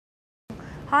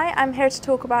Hi, I'm here to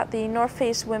talk about the North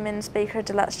Face Women's Baker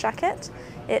Deluxe jacket.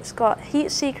 It's got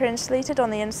heat seeker insulated on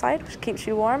the inside, which keeps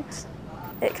you warm.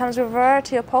 It comes with a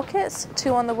variety of pockets,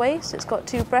 2 on the waist, it's got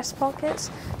 2 breast pockets,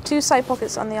 2 side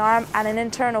pockets on the arm, and an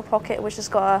internal pocket which has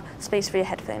got a space for your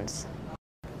headphones.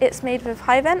 It's made with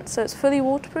high vent, so it's fully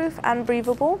waterproof and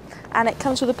breathable, and it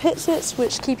comes with a pit zits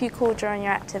which keep you cool during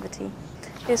your activity.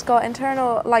 It's got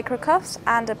internal lycra cuffs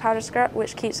and a powder skirt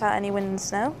which keeps out any wind and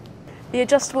snow. The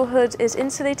adjustable hood is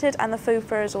insulated and the faux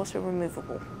fur is also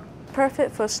removable.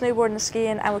 Perfect for snowboarding and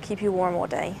skiing and will keep you warm all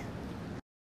day.